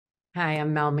Hi,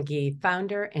 I'm Mel McGee,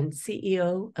 founder and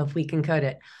CEO of We Can Code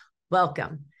It.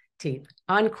 Welcome to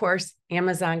On Course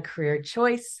Amazon Career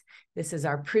Choice. This is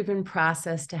our proven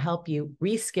process to help you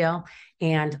reskill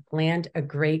and land a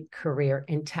great career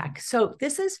in tech. So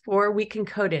this is for We Can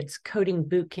Code It's Coding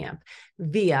Bootcamp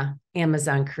via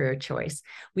Amazon Career Choice.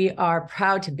 We are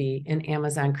proud to be an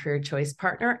Amazon Career Choice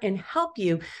partner and help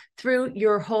you through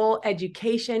your whole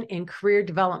education and career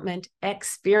development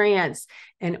experience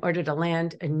in order to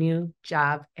land a new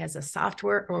job as a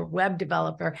software or web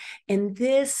developer. And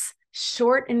this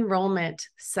short enrollment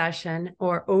session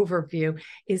or overview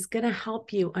is going to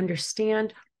help you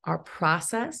understand our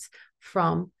process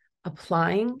from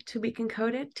applying to We Can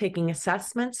Code It, taking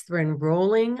assessments through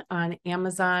enrolling on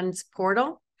Amazon's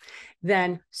portal,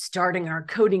 then starting our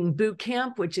coding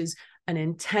bootcamp, which is an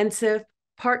intensive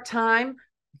part-time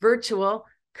virtual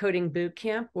coding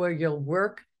bootcamp where you'll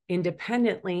work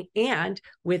independently and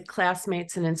with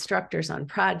classmates and instructors on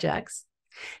projects,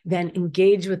 then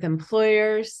engage with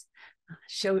employers,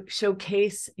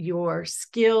 showcase your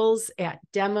skills at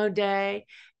demo day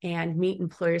and meet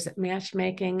employers at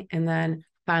matchmaking, and then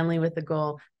finally with the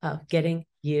goal of getting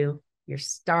you your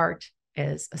start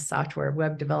as a software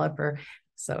web developer,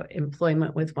 so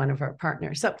employment with one of our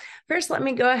partners. So first, let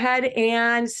me go ahead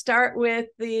and start with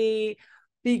the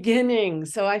beginning.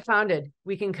 So I founded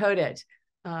We Can Code It.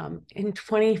 In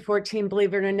 2014,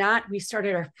 believe it or not, we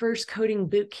started our first coding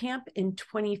bootcamp in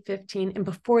 2015. And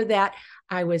before that,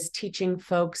 I was teaching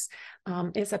folks.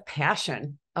 It's a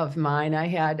passion of mine.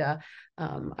 I've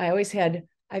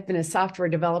been a software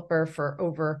developer for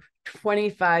over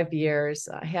 25 years.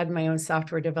 I had my own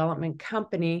software development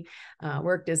company,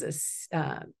 worked as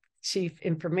a chief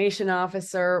information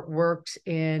officer, worked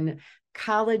in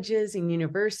colleges and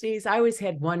universities. I always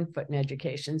had one foot in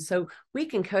education. So We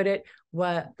Can Code It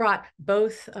brought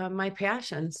both my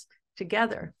passions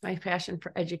together, my passion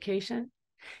for education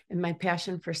and my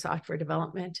passion for software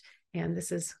development. And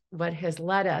this is what has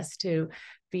led us to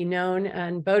be known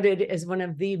and voted as one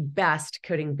of the best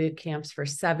coding boot camps for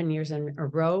 7 years in a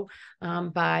row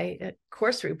by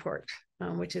Course Report,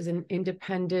 which is an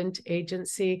independent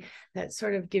agency that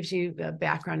sort of gives you a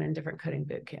background in different coding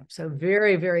boot camps. So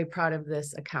very, very proud of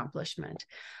this accomplishment.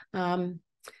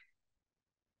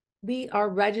 We are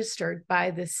registered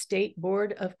by the State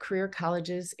Board of Career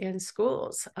Colleges and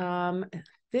Schools.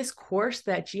 This course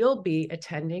that you'll be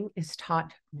attending is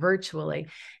taught virtually.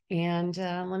 And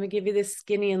let me give you this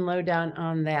skinny and lowdown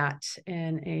on that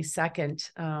in a second.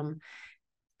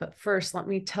 But first, let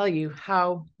me tell you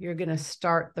how you're going to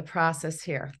start the process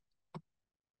here.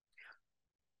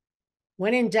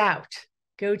 When in doubt,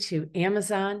 go to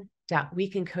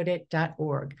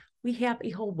amazon.wecancodeit.org. We have a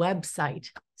whole website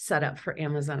set up for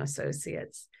Amazon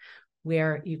Associates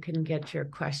where you can get your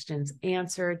questions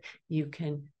answered. You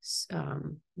can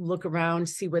look around,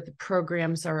 see what the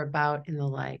programs are about and the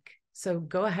like. So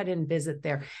go ahead and visit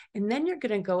there. And then you're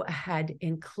going to go ahead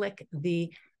and click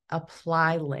the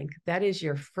apply link. That is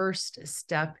your first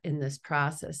step in this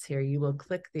process here. You will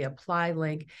click the apply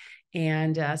link.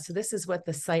 And so this is what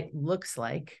the site looks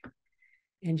like.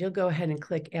 And you'll go ahead and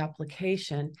click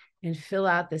application and fill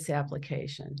out this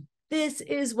application. This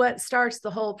is what starts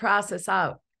the whole process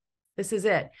out. This is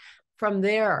it. From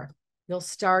there, you'll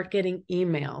start getting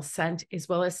emails sent as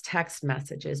well as text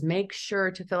messages. Make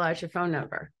sure to fill out your phone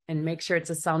number and make sure it's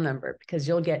a cell number because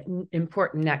you'll get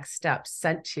important next steps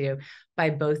sent to you by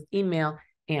both email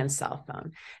and cell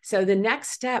phone. So the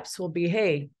next steps will be,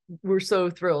 hey, we're so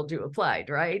thrilled you applied,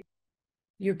 right?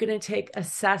 You're going to take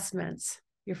assessments.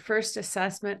 Your first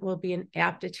assessment will be an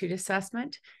aptitude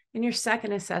assessment, and your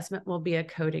second assessment will be a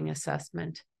coding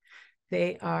assessment.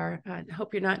 They are, I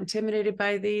hope you're not intimidated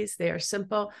by these. They are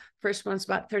simple. First one's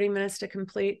about 30 minutes to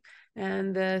complete.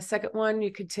 And the second one,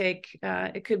 you could take,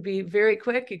 it could be very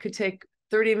quick. It could take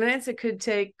 30 minutes. It could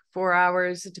take 4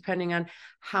 hours, depending on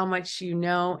how much you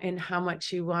know and how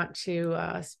much you want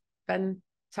to spend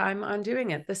time on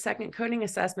doing it. The second coding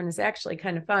assessment is actually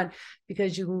kind of fun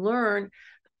because you learn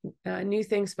new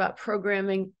things about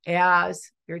programming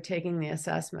as you're taking the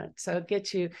assessment. So it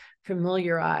gets you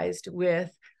familiarized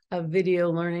with a video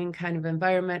learning kind of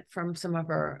environment from some of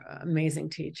our amazing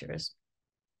teachers.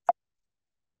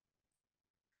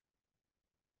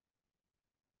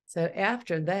 So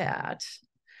after that,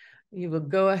 you will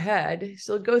go ahead.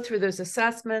 So go through those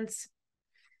assessments.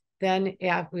 Then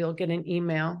we'll get an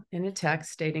email and a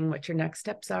text stating what your next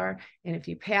steps are. And if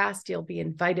you passed, you'll be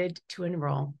invited to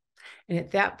enroll. And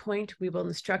at that point, we will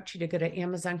instruct you to go to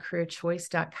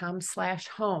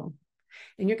amazoncareerchoice.com/home.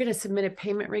 And you're going to submit a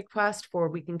payment request for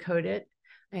We Can Code It.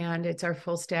 And it's our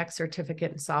full stack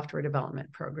certificate and software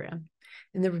development program.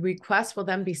 And the request will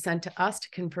then be sent to us to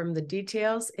confirm the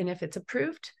details. And if it's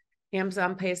approved,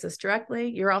 Amazon pays us directly.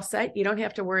 You're all set. You don't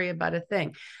have to worry about a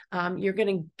thing. You're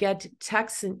going to get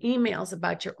texts and emails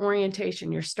about your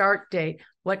orientation, your start date,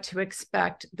 what to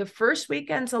expect. The first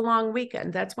weekend's a long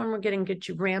weekend. That's when we're going to get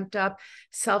you ramped up,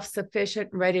 self-sufficient,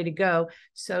 ready to go,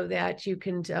 so that you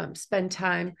can spend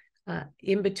time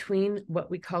in between what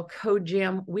we call Code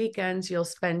Jam weekends. You'll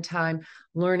spend time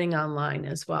learning online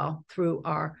as well through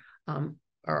our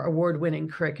award-winning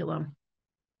curriculum.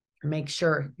 Make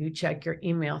sure you check your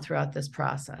email throughout this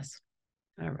process.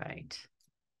 All right.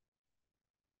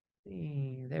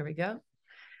 There we go.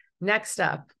 Next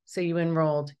up, so you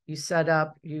enrolled, you set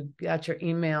up, you got your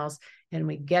emails, and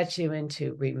we get you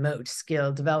into remote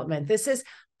skill development. This is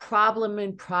problem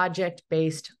and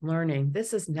project-based learning.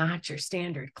 This is not your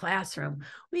standard classroom.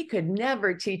 We could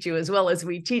never teach you as well as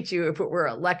we teach you if it were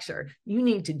a lecture. You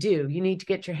need to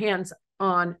get your hands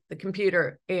on the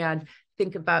computer and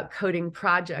think about coding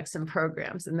projects and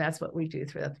programs. And that's what we do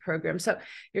throughout the program. So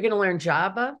you're going to learn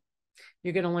Java.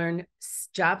 You're going to learn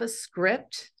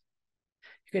JavaScript.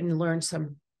 You're going to learn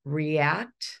some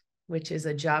React, which is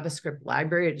a JavaScript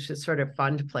library. It's just sort of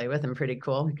fun to play with and pretty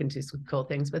cool. You can do some cool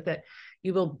things with it.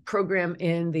 You will program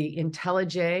in the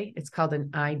IntelliJ. It's called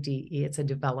an IDE. It's a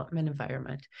development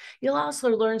environment. You'll also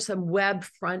learn some web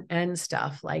front-end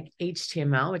stuff like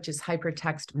HTML, which is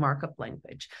hypertext markup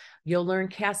language. You'll learn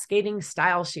cascading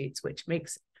style sheets, which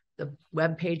makes the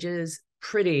web pages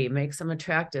pretty, makes them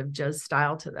attractive, just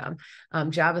style to them.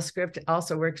 JavaScript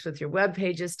also works with your web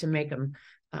pages to make them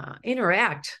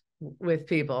interact with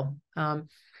people.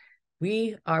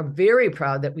 We are very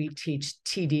proud that we teach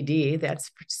TDD. That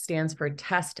stands for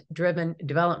test-driven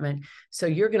development. So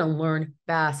you're going to learn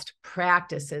best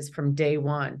practices from day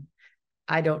one.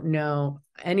 I don't know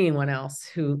anyone else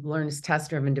who learns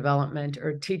test-driven development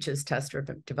or teaches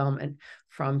test-driven development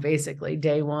from basically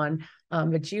day one.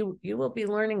 But you will be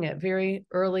learning it very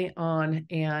early on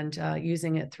and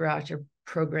using it throughout your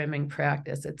programming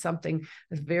practice. It's something,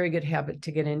 a very good habit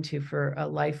to get into for a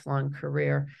lifelong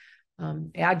career.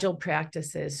 Agile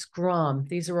practices, Scrum,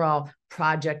 these are all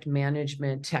project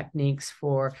management techniques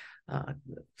for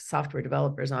software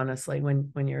developers, honestly,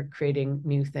 when you're creating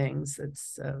new things.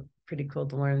 It's pretty cool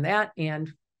to learn that.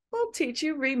 And we'll teach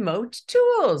you remote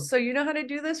tools, so you know how to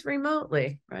do this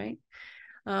remotely, right?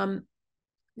 You'll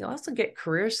also get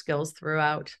career skills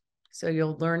throughout. So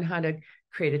you'll learn how to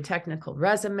create a technical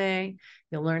resume.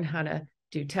 You'll learn how to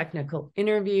do technical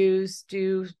interviews,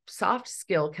 do soft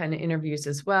skill kind of interviews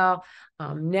as well,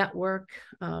 network,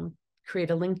 create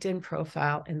a LinkedIn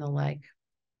profile, and the like.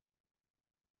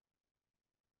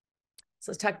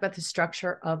 So let's talk about the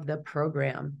structure of the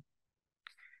program.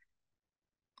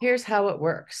 Here's how it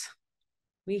works.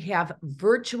 We have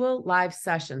virtual live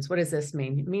sessions. What does this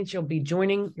mean? It means you'll be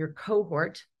joining your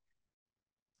cohort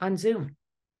on Zoom.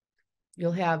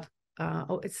 You'll have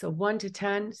it's a 1 to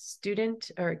 10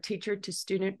 student or teacher to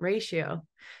student ratio.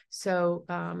 So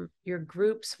your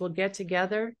groups will get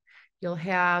together. You'll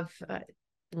have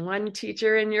one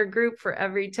teacher in your group for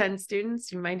every 10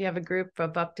 students. You might have a group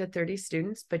of up to 30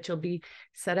 students, but you'll be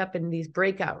set up in these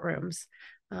breakout rooms.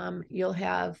 You'll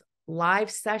have live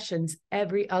sessions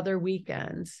every other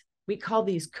weekends. We call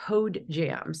these code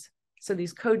jams. So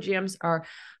these code jams are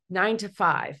 9 to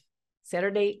 5,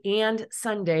 Saturday and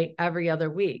Sunday every other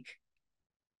week.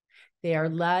 They are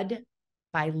led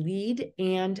by lead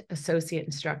and associate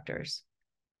instructors.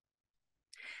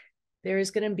 There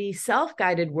is going to be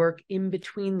self-guided work in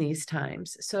between these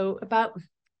times. So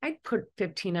I'd put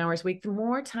 15 hours a week. The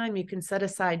more time you can set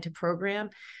aside to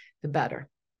program, the better,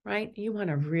 right? You want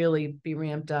to really be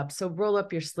ramped up. So roll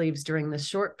up your sleeves during the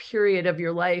short period of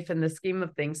your life and the scheme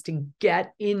of things to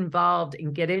get involved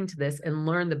and get into this and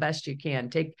learn the best you can.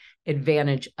 Take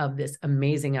advantage of this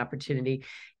amazing opportunity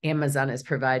Amazon is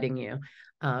providing you.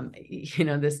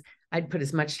 I'd put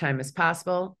as much time as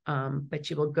possible, but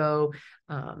you will go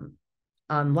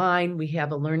online. We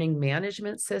have a learning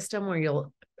management system where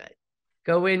you'll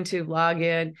go into, log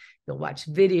in, you'll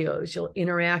watch videos, you'll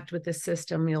interact with the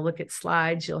system, you'll look at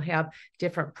slides, you'll have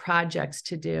different projects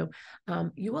to do.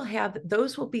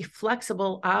 Those will be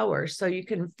flexible hours, so you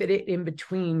can fit it in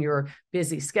between your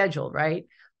busy schedule, right?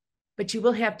 But you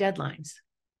will have deadlines.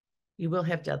 You will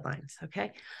have deadlines,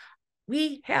 okay?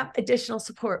 We have additional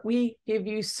support. We give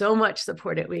you so much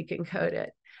support at We Can Code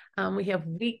It. We have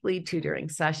weekly tutoring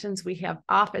sessions. We have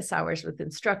office hours with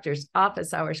instructors,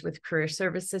 office hours with career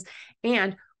services,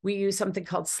 and we use something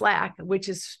called Slack, which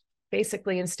is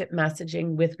basically instant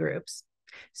messaging with groups.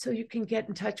 So you can get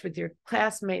in touch with your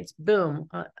classmates, boom,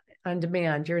 on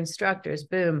demand, your instructors,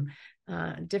 boom,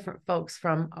 different folks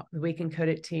from the We Can Code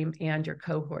It team and your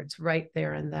cohorts right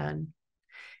there and then.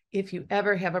 If you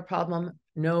ever have a problem,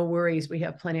 no worries. We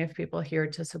have plenty of people here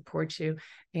to support you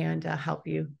and help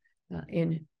you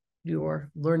in your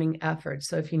learning efforts.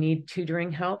 So if you need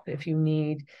tutoring help, if you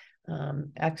need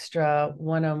extra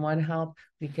one-on-one help,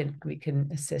 we can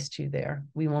assist you there.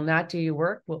 We will not do your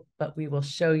work, but we will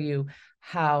show you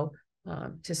how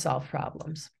to solve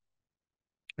problems.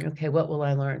 Okay, what will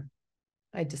I learn?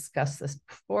 I discussed this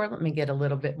before. Let me get a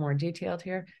little bit more detailed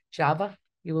here. Java,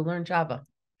 you will learn Java.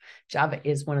 Java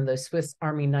is one of those Swiss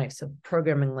Army knives of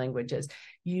programming languages.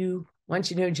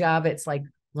 Once you know Java, it's like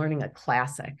learning a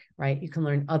classic, right? You can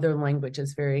learn other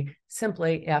languages very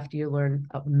simply after you learn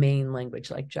a main language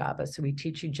like Java. So we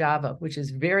teach you Java, which is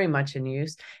very much in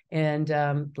use, and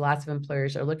lots of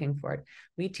employers are looking for it.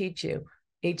 We teach you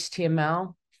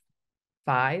HTML5,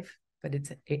 but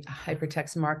it's a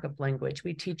hypertext markup language.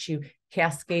 We teach you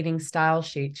cascading style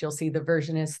sheets. You'll see the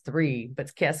version is 3, but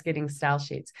it's cascading style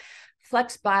sheets.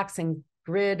 Flexbox and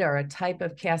grid are a type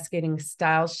of cascading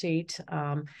style sheet,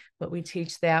 but we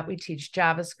teach that. We teach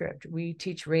JavaScript. We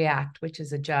teach React, which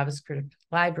is a JavaScript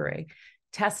library.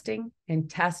 Testing and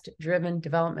test-driven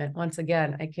development. Once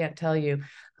again, I can't tell you,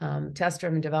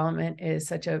 test-driven development is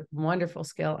such a wonderful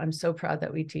skill. I'm so proud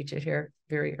that we teach it here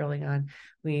very early on.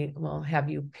 We will have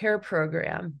you pair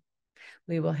program.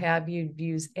 We will have you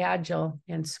use Agile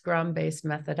and Scrum-based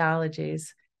methodologies.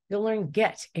 You'll learn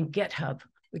Git and GitHub,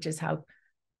 which is how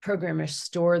programmers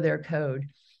store their code.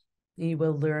 You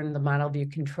will learn the model view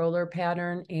controller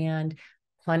pattern and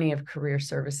plenty of career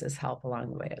services help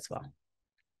along the way as well.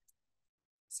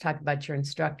 Let's talk about your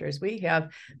instructors. We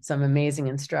have some amazing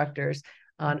instructors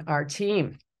on our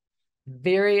team.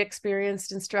 Very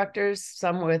experienced instructors,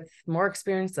 some with more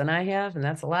experience than I have, and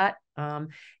that's a lot.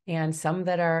 And some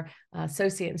that are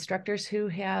associate instructors who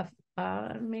have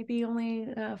maybe only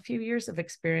a few years of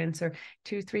experience or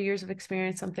 2-3 years of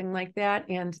experience, something like that.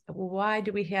 And why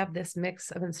do we have this mix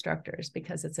of instructors?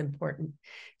 Because it's important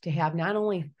to have not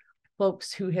only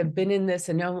folks who have been in this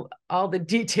and know all the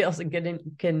details and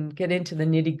can get into the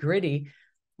nitty-gritty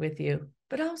with you,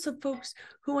 but also folks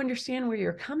who understand where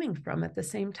you're coming from at the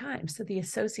same time. So the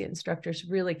associate instructors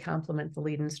really complement the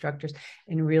lead instructors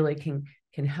and really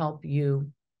can help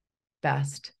you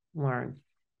best learn.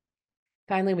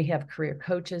 Finally, we have career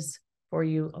coaches for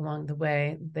you along the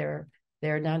way.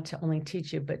 They're not to only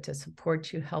teach you, but to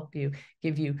support you, help you,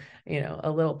 give you,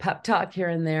 a little pep talk here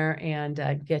and there,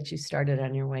 and get you started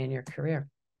on your way in your career.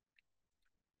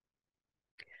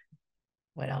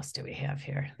 What else do we have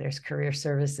here? There's career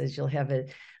services. You'll have a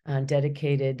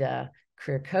dedicated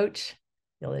career coach.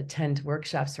 You'll attend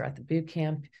workshops throughout the boot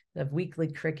camp. You have weekly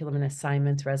curriculum and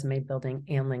assignments, resume building,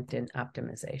 and LinkedIn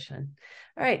optimization.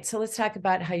 All right, so let's talk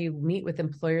about how you meet with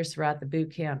employers throughout the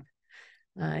boot camp.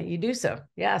 You do so,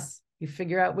 yes. You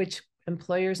figure out which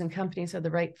employers and companies are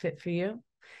the right fit for you.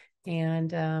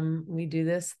 And we do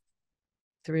this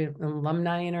through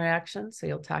alumni interaction. So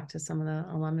you'll talk to some of the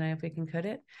alumni if we can cut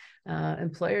it.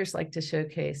 Employers like to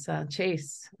showcase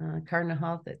Chase, Cardinal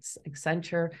Health, it's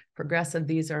Accenture, Progressive.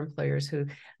 These are employers who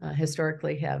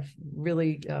historically have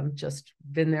really just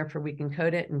been there for We Can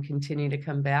Code It and continue to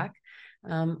come back.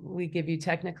 We give you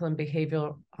technical and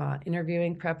behavioral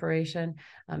interviewing preparation,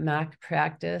 mock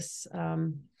practice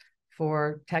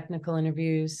for technical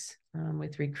interviews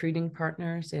with recruiting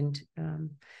partners, and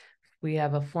we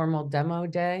have a formal demo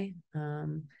day.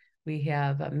 We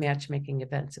have matchmaking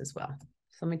events as well.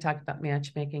 So let me talk about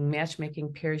matchmaking.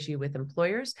 Matchmaking pairs you with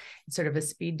employers. It's sort of a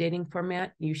speed dating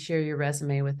format. You share your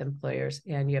resume with employers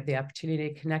and you have the opportunity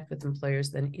to connect with employers,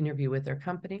 then interview with their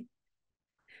company.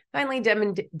 Finally,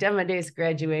 demo days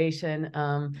graduation.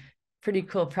 Pretty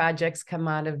cool projects come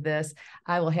out of this.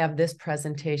 I will have this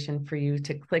presentation for you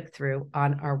to click through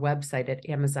on our website at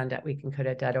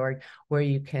amazon.wecancodeit.org, where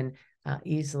you can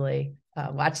easily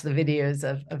watch the videos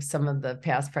of some of the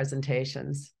past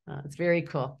presentations. It's very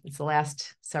cool. It's the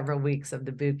last several weeks of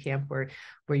the boot camp where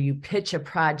you pitch a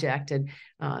project, and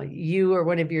you or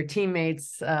one of your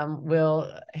teammates will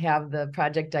have the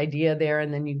project idea there,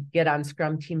 and then you get on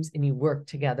Scrum teams and you work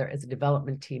together as a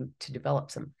development team to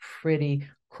develop some pretty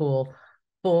cool,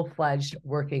 full-fledged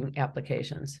working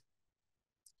applications.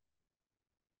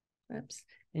 Oops.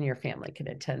 And your family can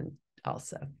attend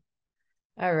also.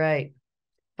 All right.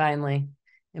 Finally,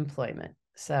 employment.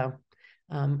 So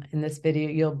in this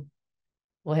video,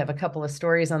 we'll have a couple of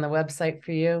stories on the website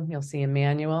for you. You'll see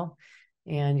Emmanuel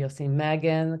and you'll see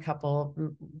Megan,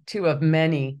 two of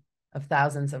many of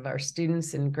thousands of our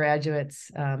students and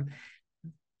graduates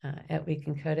at We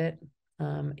Can Code It.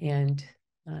 And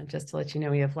just to let you know,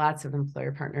 we have lots of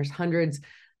employer partners, hundreds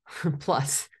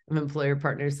plus of employer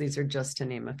partners. These are just to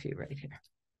name a few right here.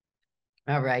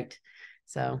 All right.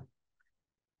 So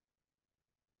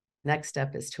next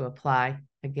step is to apply.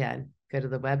 Again, go to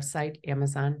the website,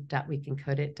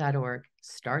 amazon.wecancodeit.org.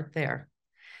 Start there.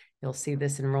 You'll see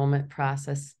this enrollment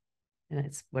process. And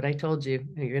it's what I told you.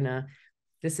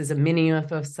 This is a mini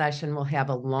info session. We'll have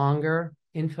a longer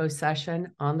info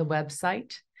session on the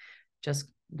website.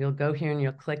 You'll go here and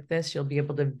you'll click this. You'll be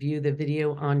able to view the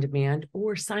video on demand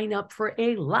or sign up for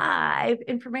a live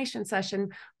information session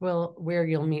where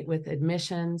you'll meet with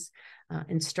admissions,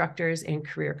 instructors, and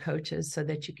career coaches so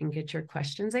that you can get your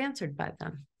questions answered by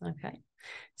them. Okay.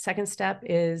 Second step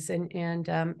is,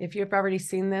 if you've already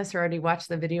seen this or already watched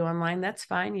the video online, that's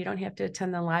fine. You don't have to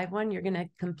attend the live one. You're going to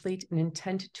complete an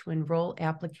intent to enroll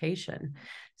application.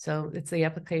 So it's the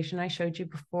application I showed you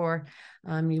before.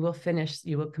 You will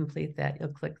complete that. You'll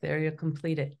click there, you'll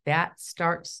complete it. That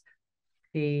starts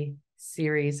the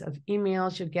series of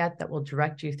emails you get that will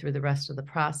direct you through the rest of the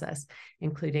process,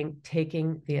 including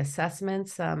taking the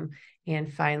assessments and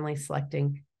finally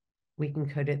selecting We Can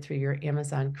Code It through your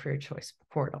Amazon Career Choice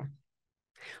portal.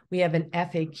 We have an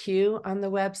FAQ on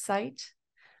the website,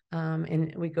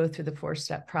 and we go through the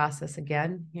 4-step process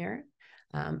again here.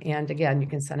 And again, you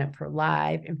can sign up for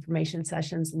live information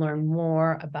sessions, learn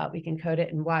more about We Can Code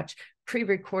It, and watch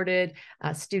pre-recorded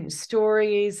student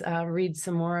stories, read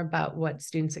some more about what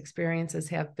students' experiences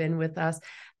have been with us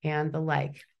and the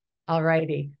like. All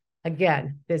righty.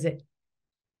 Again, visit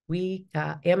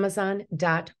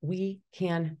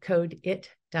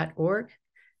amazon.wecancodeit.org.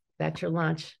 That's your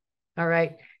launch. All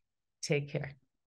right. Take care.